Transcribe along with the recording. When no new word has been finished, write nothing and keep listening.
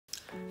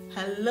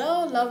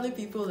Hello lovely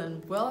people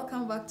and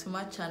welcome back to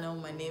my channel.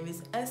 My name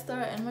is Esther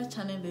and my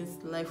channel is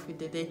Life with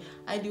Dede.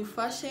 I do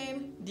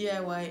fashion,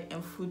 DIY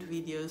and food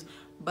videos,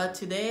 but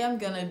today I'm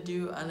gonna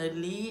do an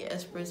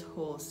AliExpress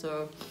haul.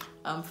 So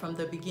from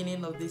the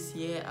beginning of this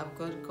year I've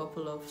got a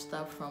couple of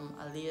stuff from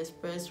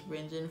AliExpress,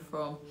 ranging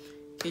from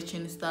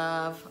kitchen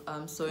stuff,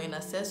 sewing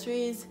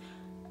accessories,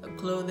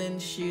 clothing,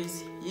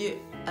 shoes,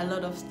 a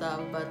lot of stuff.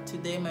 But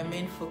today my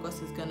main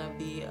focus is gonna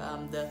be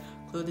the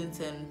clothing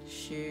and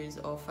shoes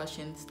or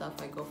fashion stuff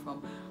I got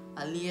from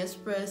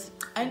AliExpress.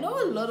 I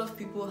know a lot of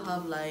people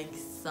have like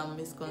some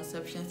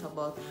misconceptions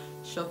about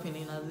shopping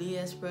in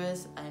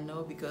AliExpress. I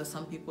know because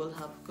some people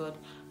have got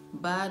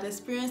bad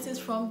experiences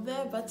from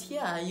there, but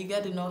yeah, you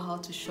got to know how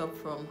to shop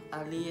from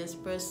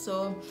AliExpress.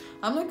 So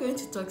I'm not going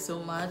to talk so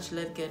much.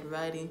 Let's get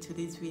right into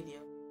this video.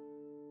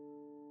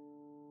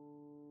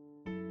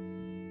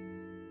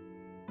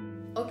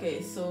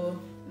 Okay, so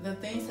the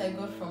things I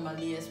got from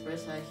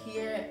AliExpress are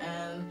here,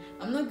 and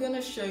I'm not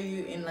gonna show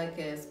you in like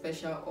a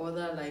special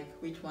order, like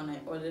which one I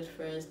ordered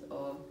first,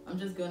 or I'm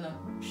just gonna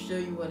show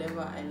you whatever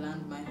I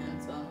land my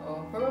hands on,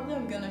 or probably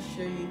I'm gonna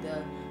show you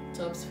the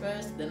tops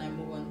first, then I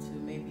move on to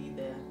maybe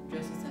the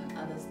dresses and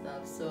other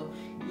stuff. So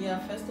yeah,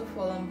 first of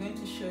all, I'm going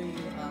to show you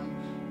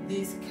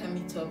this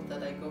cami top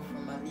that I got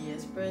from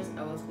AliExpress.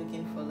 I was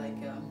looking for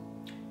like a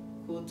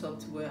cool top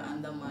to wear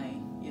under my,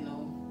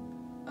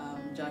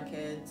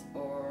 jackets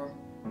or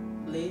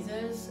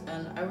blazers,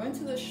 and I went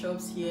to the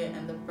shops here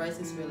and the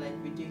prices were like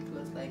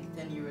ridiculous, like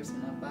 10 euros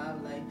and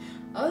above. Like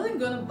I wasn't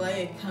gonna buy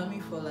a cami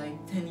for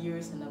like 10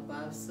 euros and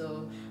above,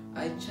 so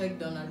I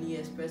checked on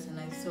AliExpress and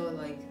I saw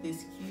like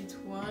this cute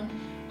one.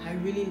 I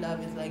really love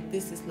it. Like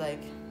this is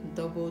like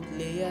double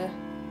layered,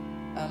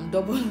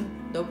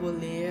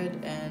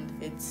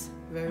 and it's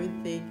very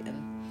thick and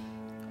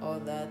all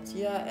that.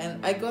 Yeah,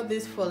 and I got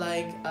this for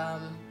like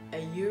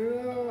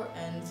 €1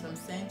 and some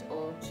cent,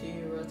 or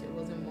 €2. It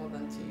wasn't more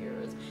than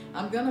 €2.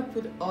 I'm gonna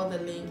put all the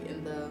link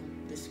in the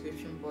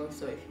description box,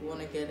 so if you want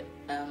to get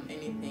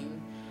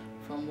anything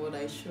from what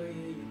I show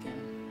you, you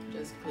can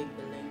just click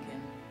the link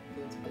and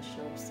go to the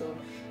shop. So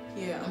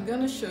here I'm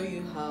gonna show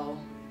you how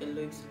it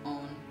looks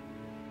on.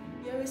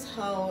 Here is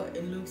how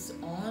it looks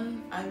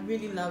on. I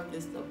really love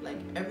this top. Like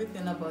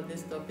everything about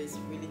this top is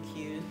really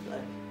cute.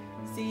 Like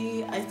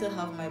see, I still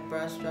have my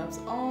bra straps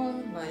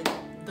on. Like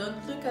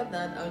don't look at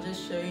that, I'm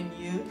just showing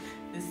you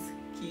this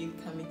cute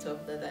cami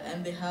top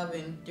and they have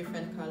in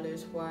different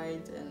colors,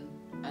 white and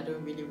I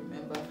don't really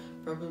remember,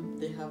 probably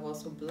they have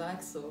also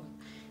black. So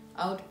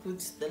I'll put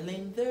the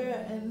link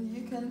there and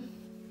you can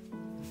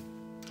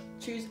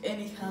choose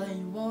any color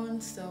you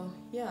want. So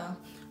yeah,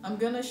 I'm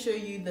gonna show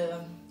you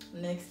the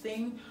next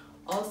thing.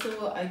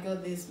 Also, I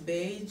got this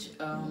beige.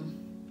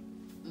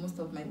 Most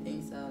of my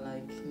things are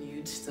like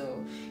nude,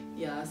 so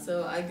yeah,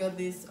 so I got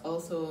this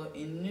also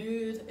in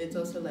nude. It's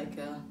also like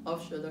a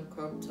off-shoulder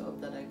crop top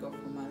that I got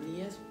from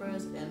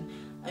AliExpress, and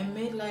I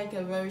made like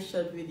a very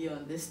short video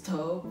on this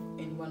top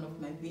in one of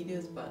my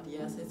videos, but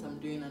yeah, since I'm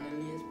doing an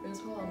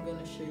AliExpress haul, I'm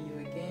gonna show you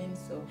again.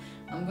 So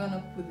I'm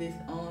gonna put this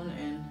on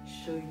and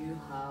show you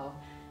how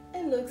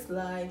it looks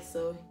like.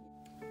 So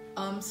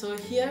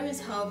here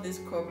is how this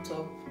crop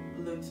top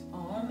looks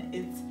on.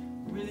 It's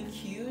really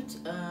cute,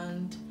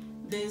 and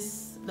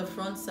the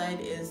front side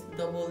is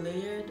double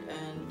layered,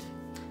 and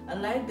I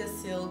like the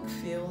silk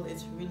feel.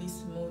 It's really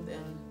smooth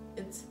and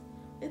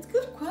it's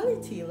good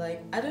quality.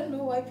 Like I don't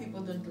know why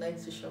people don't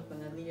like to shop on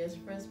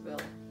AliExpress.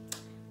 Well,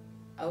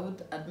 I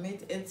would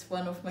admit it's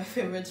one of my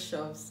favorite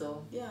shops.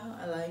 So yeah,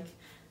 I like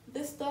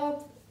this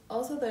top.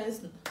 Also, there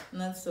is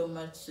not so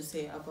much to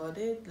say about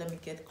it. Let me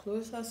get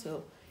closer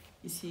so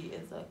you see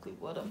exactly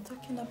what I'm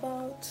talking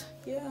about.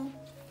 Yeah,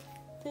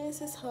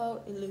 this is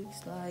how it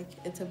looks like.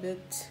 It's a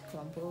bit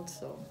crumpled,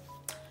 so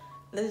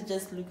let's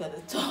just look at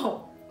the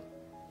top.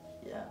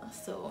 Yeah,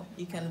 so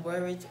you can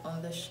wear it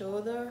on the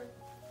shoulder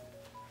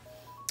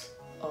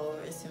or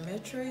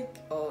asymmetric,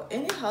 or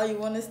anyhow you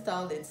want to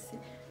style it.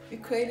 Be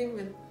creative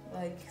with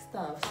like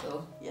stuff.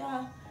 So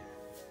yeah,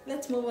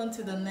 let's move on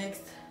to the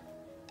next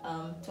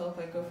top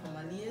I got from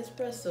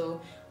AliExpress.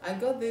 So I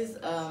got this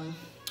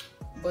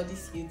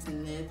bodysuit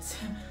knit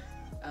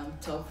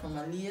top from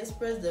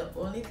AliExpress. The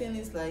only thing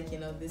is like,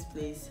 this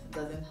place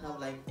doesn't have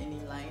like any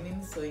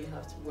lining, so you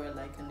have to wear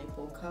like a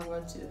nipple cover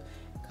to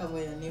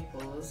cover your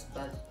nipples.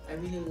 But I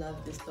really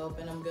love this top,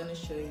 and I'm gonna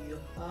show you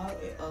how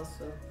it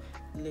also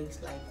looks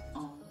like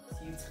on.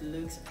 It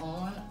looks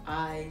on.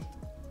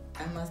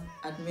 I must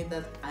admit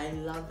that I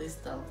love this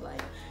top.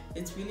 Like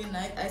it's really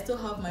nice. I still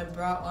have my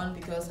bra on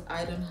because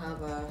I don't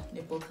have a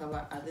nipple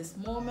cover at this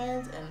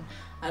moment, and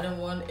I don't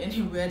want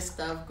any weird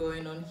stuff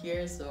going on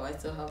here, so I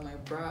still have my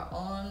bra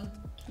on.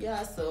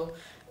 Yeah, so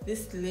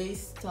this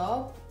lace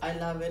top, I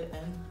love it,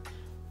 and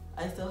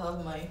I still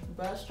have my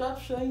bra strap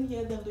showing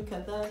here. Then look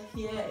at that.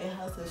 Here it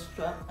has a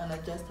strap, an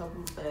adjustable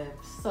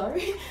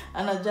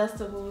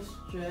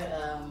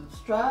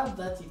strap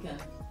that you can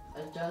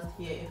adjust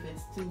here. If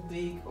it's too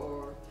big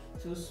or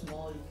too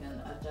small, you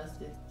can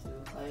adjust it to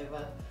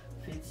however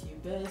fits you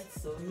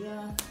best. So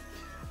yeah,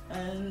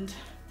 and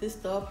this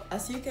top.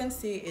 As you can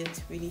see,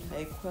 it's really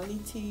high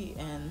quality,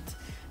 and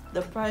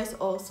the price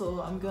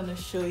also I'm gonna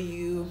show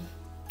you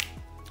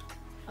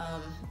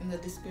in the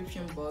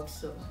description box.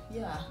 So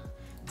yeah,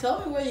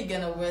 tell me where you're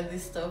gonna wear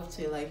this stuff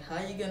to, like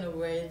how you're gonna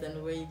wear it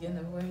and where you're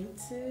gonna wear it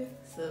to.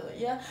 So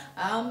yeah,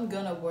 I'm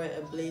gonna wear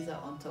a blazer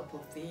on top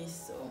of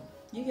this, so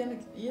you're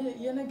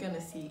not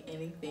gonna see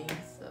anything.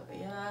 So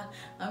yeah,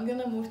 I'm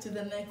gonna move to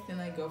the next thing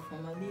I got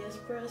from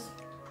AliExpress.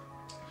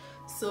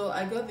 So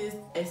I got this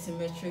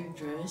asymmetric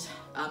dress,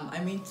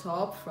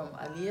 top from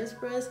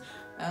AliExpress.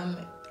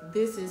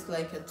 This is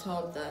like a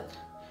top that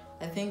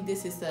I think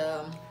this is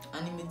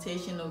an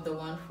imitation of the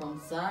one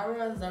from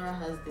Zara. Zara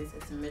has this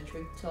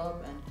asymmetric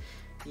top, and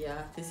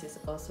yeah, this is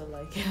also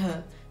like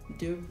a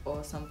dupe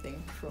or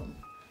something from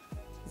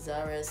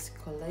Zara's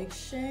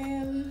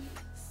collection.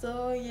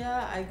 So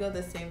yeah, I got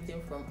the same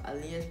thing from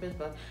AliExpress,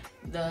 but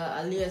the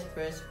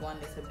AliExpress one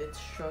is a bit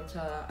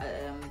shorter.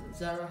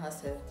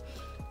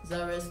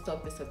 Zara's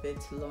top is a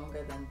bit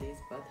longer than this,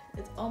 but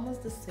it's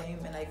almost the same,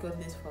 and I got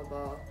this for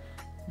about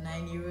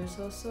 €9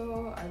 or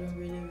so. I don't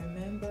really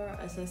remember.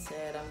 As I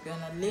said, I'm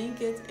gonna link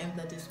it in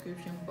the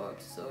description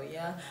box. So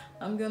yeah,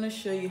 I'm gonna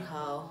show you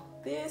how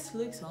this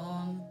looks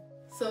on.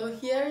 So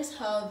here's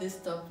how this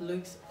top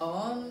looks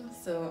on.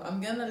 So I'm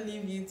gonna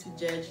leave you to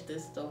judge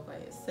this top by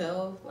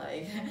yourself.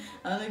 Like,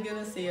 I'm not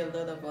gonna say a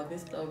lot about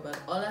this top, but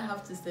all I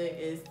have to say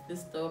is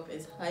this top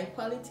is high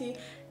quality,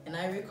 and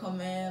I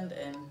recommend,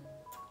 and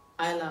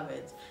I love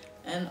it.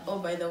 And oh,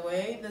 by the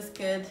way, the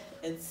skirt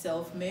is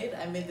self-made.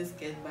 I made the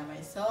skirt by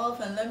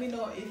myself. And let me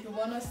know if you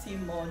want to see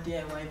more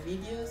DIY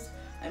videos,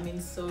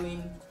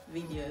 sewing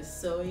videos.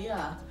 So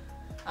yeah,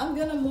 I'm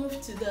gonna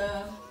move to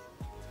the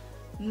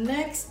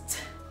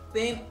next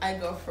thing I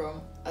got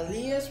from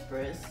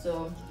AliExpress.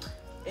 So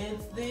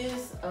it's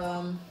this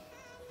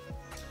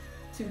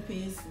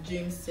two-piece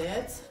gym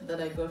set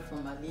that I got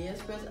from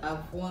AliExpress.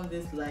 I've worn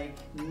this like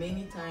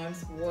many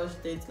times,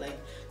 washed it like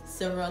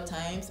several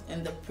times,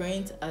 and the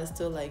prints are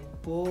still like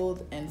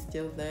bold and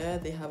still there.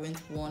 They haven't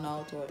worn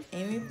out or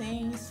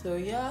anything. So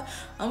yeah,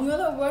 I'm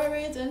gonna wear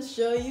it and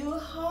show you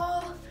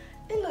how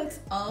it looks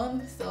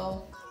on.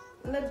 So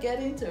let's get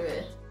into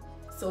it.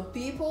 So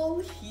people,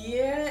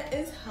 here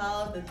is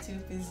how the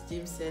two-piece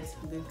gym set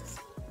looks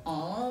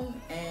on,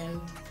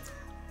 and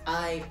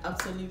I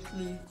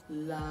absolutely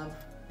love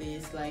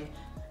this.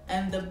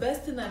 And the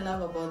best thing I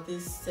love about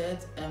this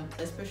set,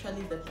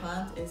 especially the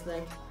pants, is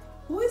like,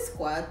 who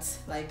squats?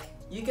 Like,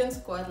 you can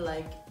squat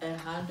like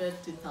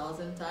 100 to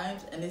 1,000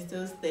 times and it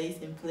still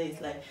stays in place.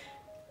 Like,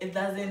 it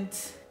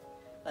doesn't,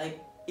 like,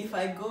 if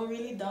I go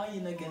really down,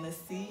 you're not gonna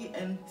see,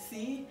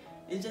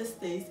 it just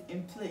stays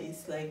in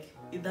place. Like,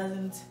 it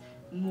doesn't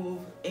move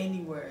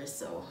anywhere.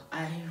 So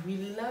I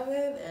really love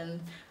it. And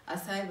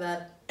aside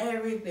that,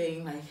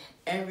 everything,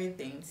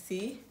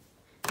 see,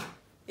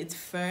 it's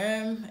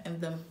firm, and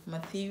the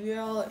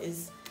material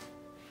is,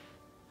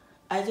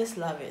 I just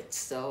love it.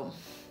 So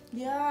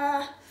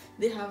yeah,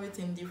 they have it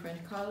in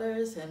different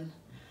colors, and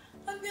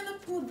I'm gonna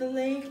put the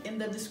link in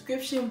the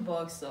description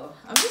box. So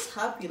I'm just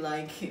happy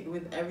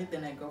with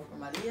everything I got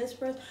from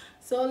AliExpress.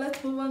 So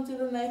let's move on to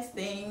the next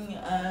thing,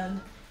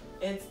 and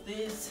it's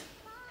this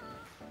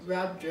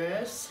wrap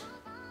dress.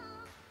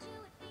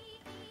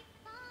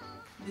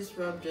 This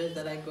wrap dress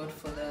that I got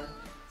for the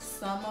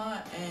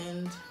summer,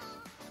 and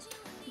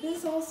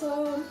this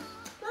also,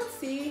 let's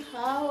see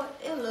how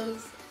it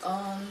looks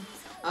on.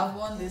 I've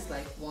worn this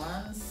like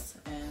once,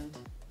 and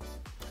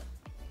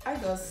I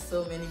got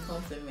so many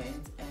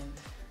compliments, and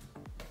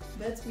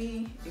bet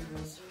me it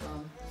was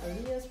from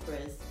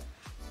AliExpress.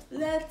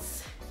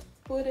 Let's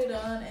put it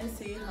on and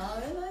see how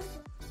it looks.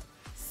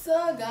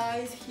 So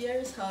guys,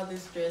 here's how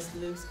this dress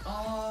looks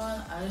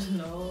on. I don't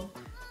know,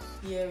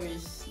 here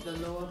is the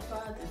lower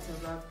part. It's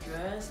a wrap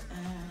dress,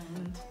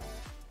 and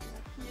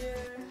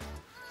here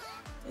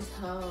is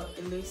how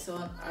it looks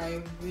on.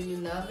 I really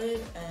love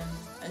it, and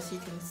as you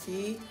can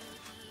see,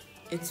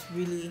 it's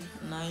really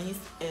nice,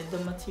 and the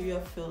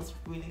material feels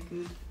really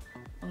good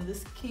on the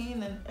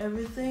skin and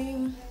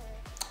everything.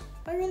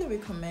 I really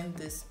recommend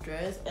this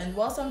dress. And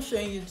whilst I'm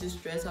showing you this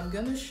dress, I'm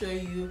gonna show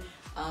you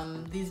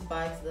these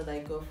bags that I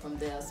got from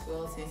there as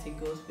well, since it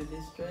goes with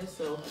this dress.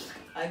 So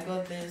I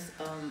got this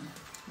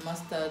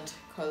mustard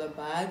color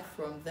bag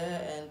from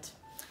there, and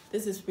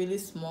this is really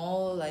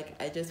small. Like,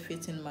 I just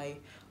fit in my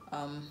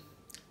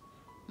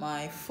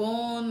my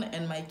phone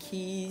and my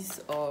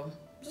keys, or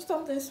just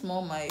something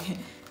small, my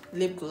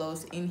lip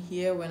gloss in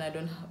here when I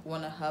don't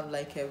want to have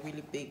like a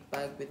really big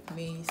bag with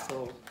me.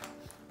 So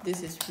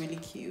this is really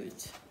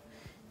cute.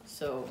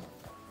 So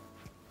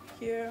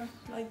here,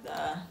 like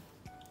that,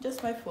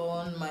 just my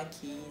phone, my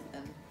keys,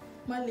 and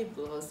my lip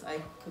gloss, I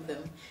put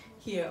them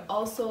here.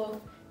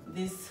 Also,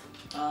 this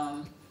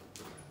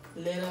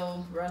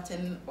little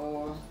rattan,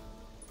 or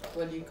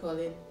what do you call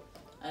it,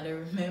 I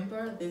don't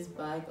remember, this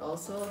bag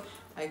also,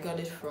 I got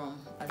it from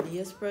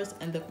AliExpress,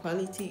 and the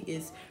quality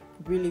is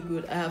really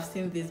good. I have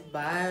seen this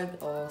bag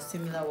or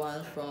similar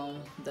ones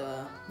from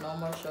the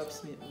normal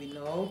shops we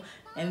know,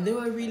 and they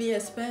were really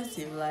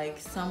expensive, like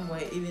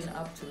somewhere even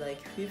up to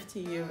like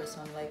 50 euros.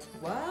 I'm like,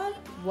 what?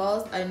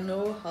 Whilst I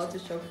know how to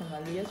shop from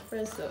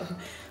AliExpress, so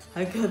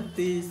I got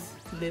this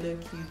little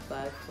cute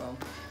bag from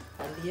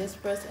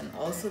AliExpress, and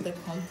also the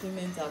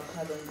compliments I've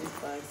had on these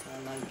bags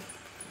are like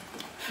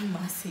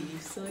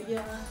massive. So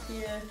yeah,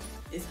 here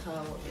is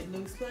how it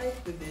looks like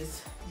with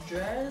this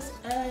dress.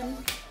 And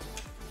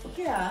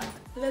yeah,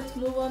 let's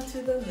move on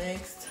to the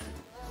next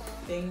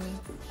thing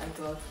I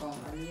got from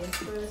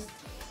AliExpress.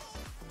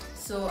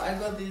 So I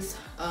got this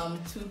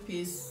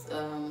two-piece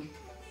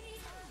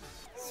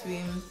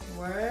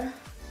swimwear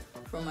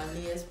from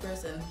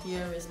AliExpress, and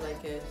here is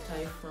like a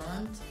tie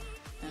front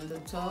and the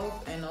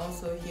top, and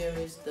also here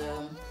is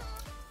the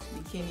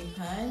bikini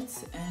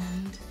pants.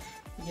 And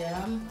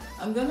yeah,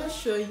 I'm gonna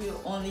show you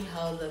only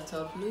how the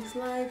top looks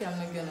like. I'm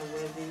not gonna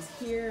wear this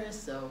here,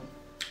 so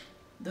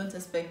don't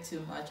expect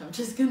too much. I'm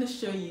just gonna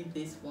show you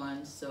this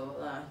one. So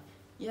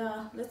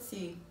yeah, let's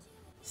see.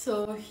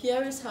 So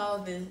here is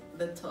how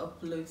the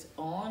top looks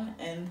on,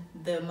 and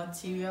the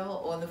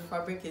material or the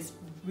fabric is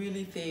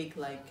really thick.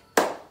 Like,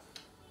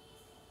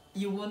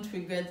 you won't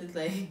regret it,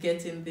 like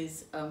getting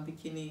this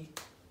bikini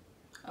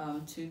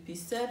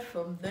two-piece set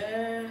from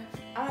there.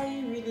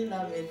 I really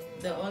love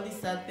it. The only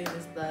sad thing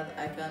is that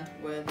I can't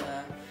wear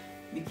the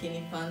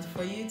bikini pants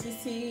for you to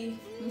see.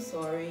 I'm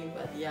sorry,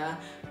 but yeah,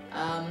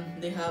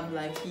 they have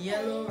like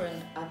yellow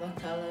and other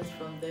colors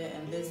from there,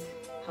 and this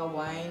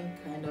Hawaiian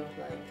kind of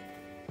like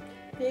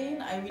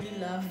thing. I really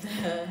love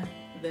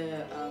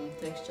the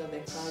texture, the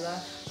color.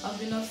 I've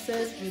been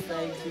obsessed with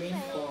like green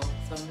for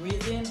some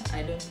reason.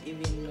 I don't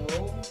even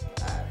know.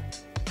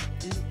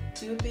 This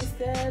two-piece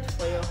set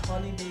for your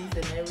holidays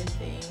and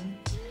everything,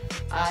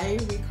 I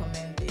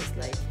recommend this.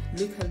 Like,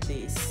 look at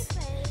this.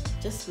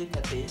 Just look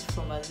at this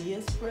from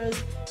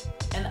AliExpress.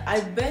 And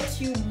I bet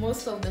you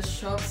most of the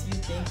shops you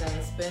think are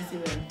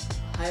expensive and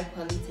high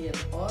quality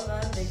and all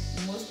that, like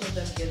most of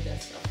them get their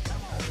stuff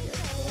from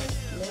AliExpress.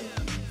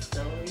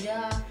 So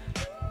yeah,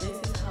 this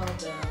is how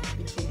the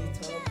bikini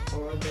top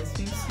or the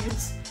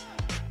swimsuit,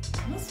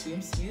 not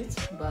swimsuit,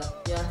 but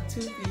yeah,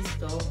 two-piece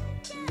top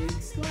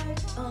looks like.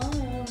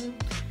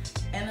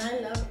 And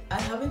I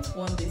haven't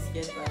worn this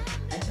yet, but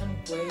I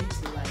can't wait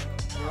to like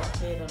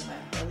rock it on my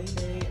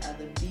holiday, at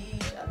the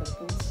beach, at the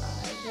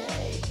poolside.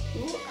 Hey,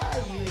 who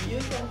are you?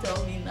 You can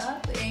tell me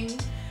nothing.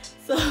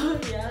 So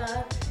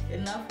yeah,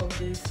 enough of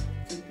this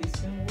two-piece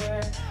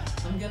swimwear.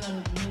 I'm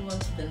gonna move on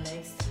to the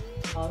next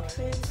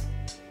outfit,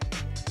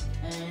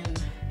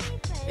 and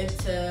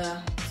it's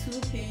a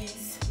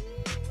two-piece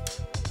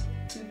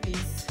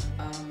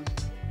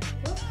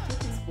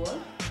what?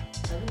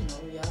 I don't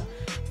know. Yeah,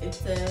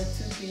 it's a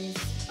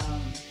two-piece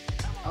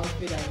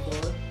outfit I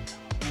got,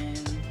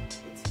 and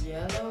it's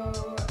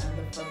yellow, and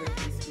the fabric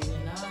is really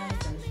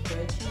nice and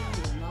stretchy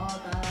and all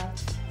that.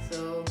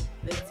 So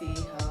let's see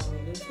how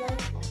it looks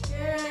like.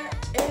 Here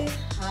is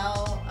how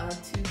a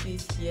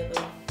two-piece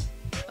yellow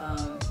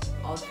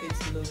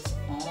outfit looks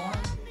on,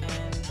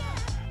 and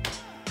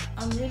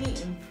I'm really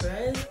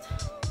impressed.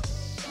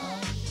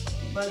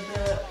 But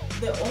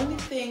the only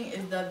thing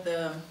is that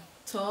the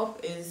top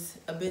is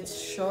a bit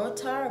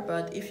shorter,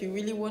 but if you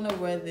really want to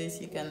wear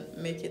this, you can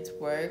make it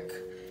work.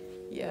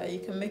 Yeah, you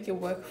can make it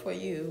work for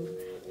you.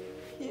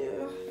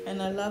 Yeah,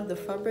 and I love the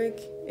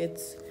fabric. It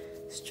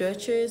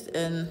stretches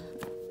and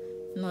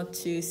not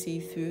too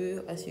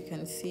see-through, as you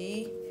can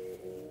see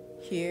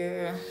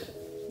here.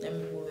 Let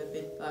me move a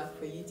bit back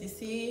for you to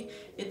see.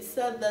 It's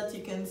sad that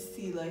you can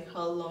see like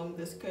how long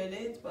the skirt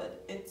is,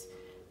 but it's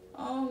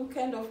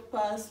kind of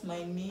past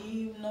my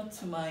knee, not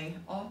to my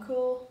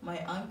ankle,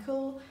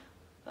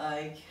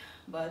 like,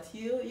 but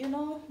you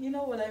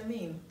know what I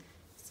mean.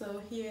 So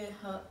here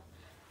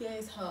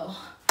is how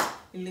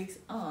it looks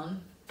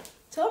on.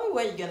 Tell me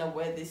where you're gonna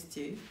wear this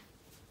to.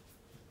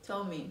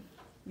 Tell me,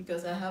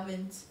 because I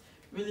haven't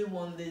really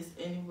worn this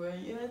anywhere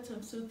yet.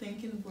 I'm still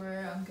thinking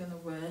where I'm gonna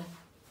wear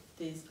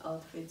these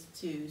outfits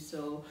too.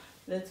 So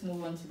let's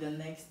move on to the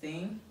next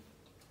thing.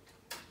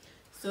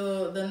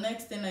 So the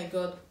next thing I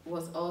got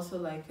was also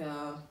like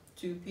a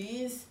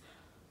two-piece,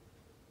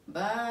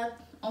 but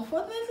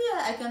unfortunately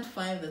I can't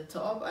find the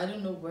top. I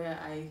don't know where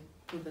I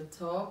put the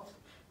top.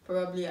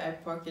 Probably I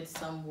parked it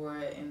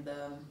somewhere in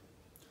the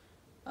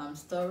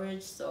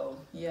storage. So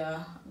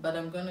yeah, but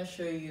I'm gonna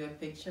show you a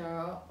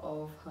picture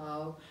of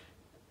how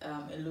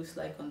it looks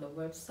like on the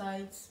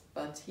website.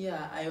 But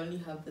yeah, I only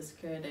have the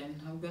skirt, and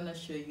I'm gonna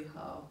show you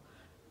how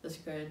the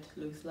skirt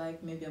looks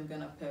like. Maybe I'm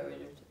gonna pair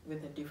it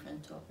with a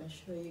different top and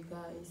show you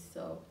guys.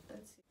 So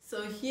let's see.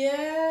 So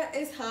here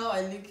is how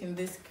I look in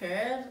this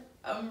skirt.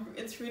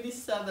 It's really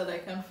sad that I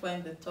can't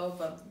find the top,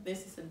 but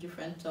this is a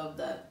different top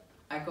that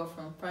I got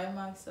from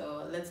Primark,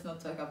 so let's not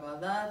talk about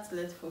that.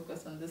 Let's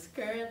focus on the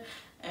skirt,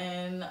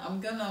 and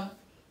I'm gonna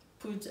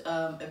put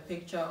a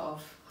picture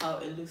of how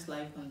it looks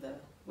like on the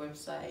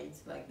website,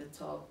 like the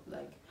top,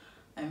 like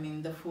I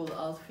mean the full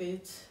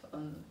outfit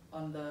on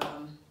the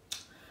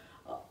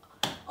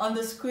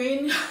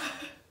screen.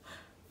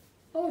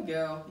 Oh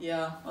girl,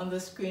 yeah, on the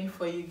screen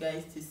for you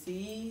guys to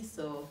see.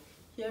 So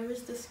here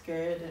is the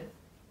skirt and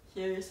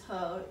here is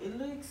how it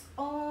looks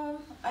on.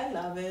 I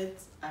love it.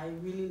 I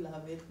really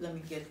love it. Let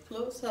me get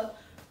closer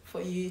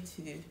for you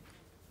to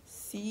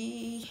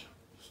see.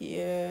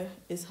 Here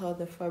is how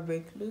the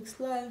fabric looks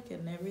like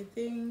and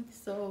everything.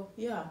 So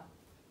yeah,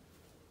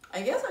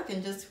 I guess I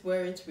can just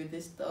wear it with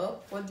this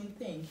top. What do you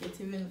think?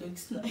 It even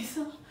looks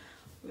nicer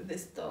with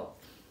this top.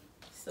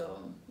 So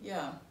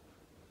yeah,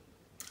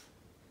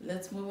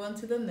 let's move on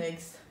to the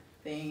next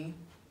thing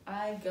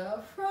I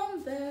got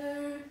from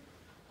there.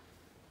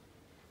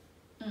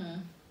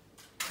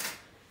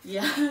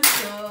 Yeah,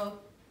 so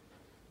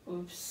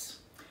oops,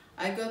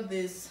 I got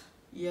this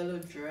yellow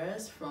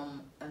dress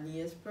from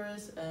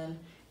AliExpress and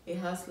it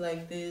has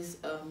like this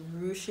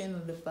ruching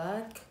on the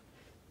back.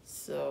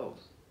 So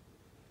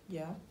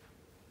yeah,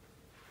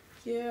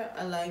 here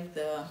I like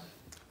the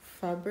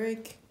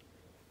fabric.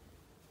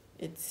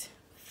 It's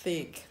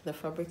thick, the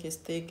fabric is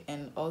thick,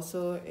 and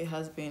also it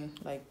has been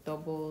like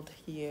doubled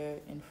here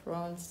in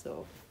front,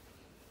 so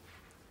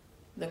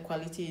the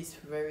quality is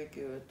very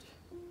good,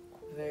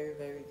 very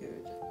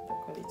good. The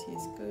quality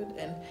is good.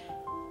 And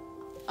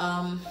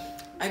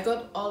I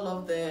got all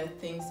of the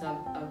things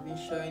I've been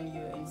showing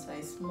you in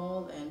size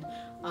small, and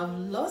I've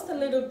lost a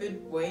little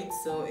bit weight,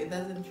 so it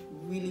doesn't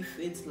really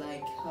fit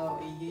like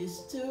how it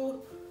used to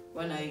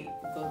when I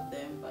got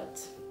them. But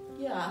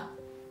yeah,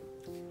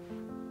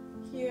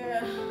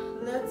 here,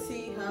 let's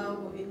see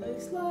how it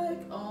looks like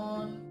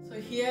on. So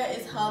here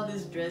is how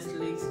this dress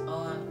looks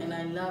on, and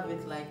I love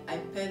it. Like, I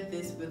paired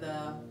this with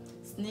a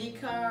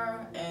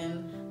sneaker,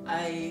 and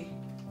I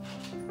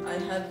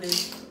had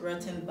this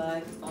rotten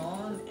bag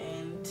on,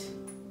 and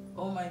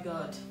oh my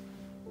god,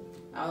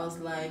 I was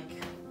like,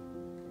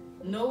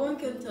 no one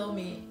can tell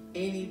me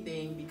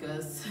anything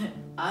because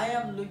I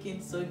am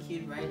looking so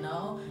cute right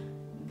now.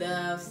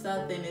 The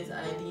sad thing is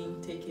I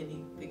didn't take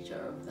any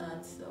picture of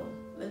that, so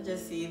let's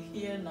just see it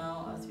here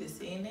now as we're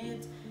seeing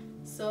it.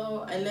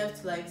 So I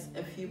left like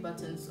a few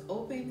buttons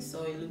open,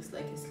 so it looks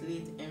like a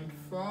slit in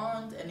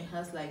front, and it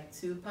has like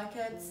 2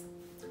 pockets.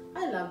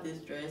 I love this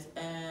dress,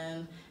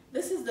 and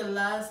this is the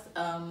last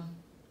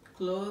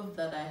clothes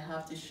that I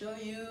have to show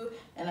you,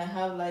 and I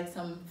have like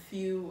some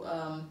few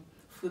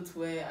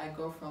footwear I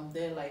got from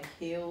there, like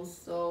heels.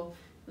 So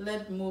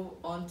let's move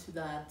on to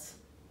that.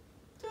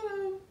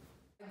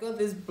 I got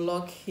this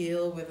block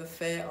heel with a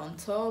fair on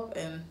top,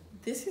 and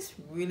this is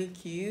really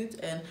cute,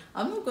 and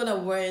I'm not gonna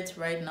wear it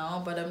right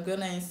now, but I'm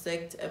gonna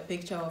insert a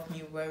picture of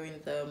me wearing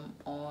them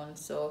on.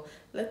 So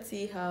let's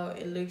see how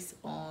it looks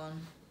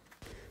on.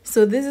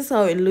 So this is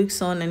how it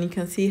looks on, and you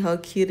can see how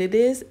cute it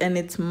is, and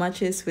it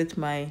matches with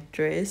my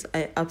dress.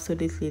 I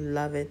absolutely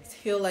love it.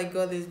 Heel I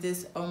got is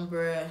this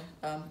ombre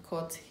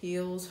cut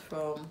heels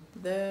from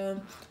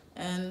them,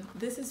 and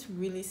this is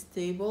really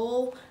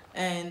stable.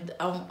 And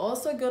I'm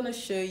also gonna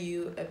show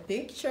you a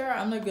picture.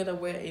 I'm not gonna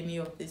wear any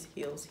of these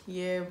heels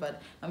here,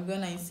 but I'm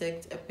gonna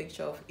insert a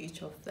picture of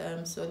each of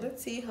them. So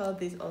let's see how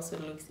this also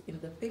looks in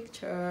the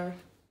picture.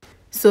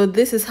 So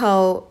this is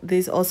how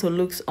this also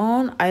looks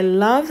on. I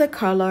love the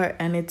color,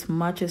 and it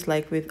matches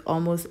like with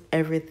almost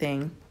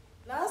everything.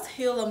 Last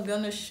heel I'm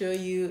gonna show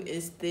you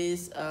is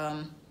this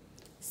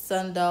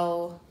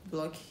sandal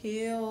block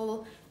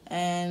heel,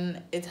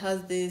 and it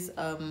has this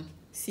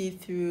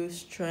see-through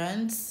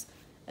strands,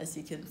 as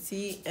you can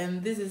see,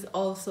 and this is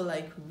also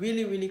like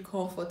really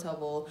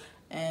comfortable.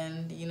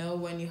 And you know,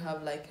 when you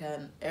have like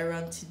an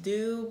errand to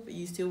do, but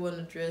you still want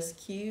to dress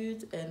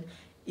cute and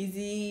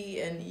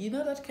easy, and you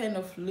know, that kind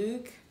of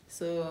look,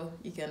 so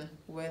you can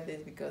wear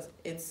this because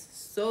it's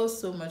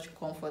so much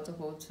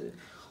comfortable to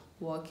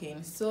walk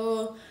in.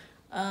 So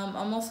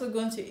I'm also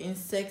going to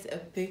insert a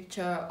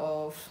picture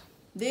of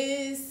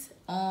this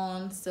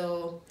on.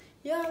 So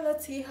yeah,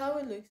 let's see how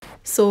it looks.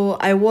 So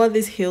I wore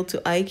this heel to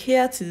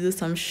IKEA to do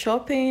some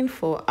shopping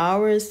for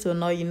hours, so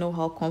now you know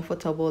how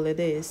comfortable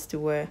it is to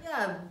wear.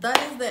 Yeah, that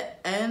is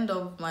the end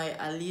of my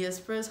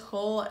AliExpress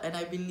haul, and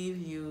I believe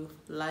you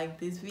like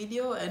this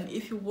video. And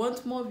if you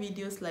want more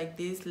videos like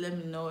this, let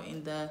me know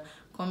in the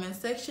comment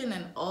section.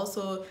 And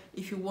also,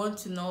 if you want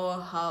to know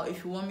how,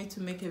 if you want me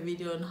to make a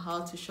video on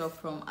how to shop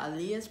from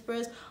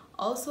AliExpress,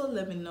 also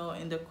let me know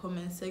in the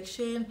comment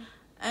section.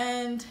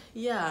 And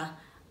yeah,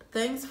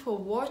 thanks for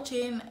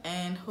watching,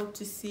 and hope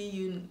to see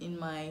you in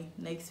my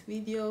next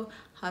video.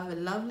 Have a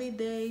lovely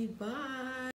day. Bye.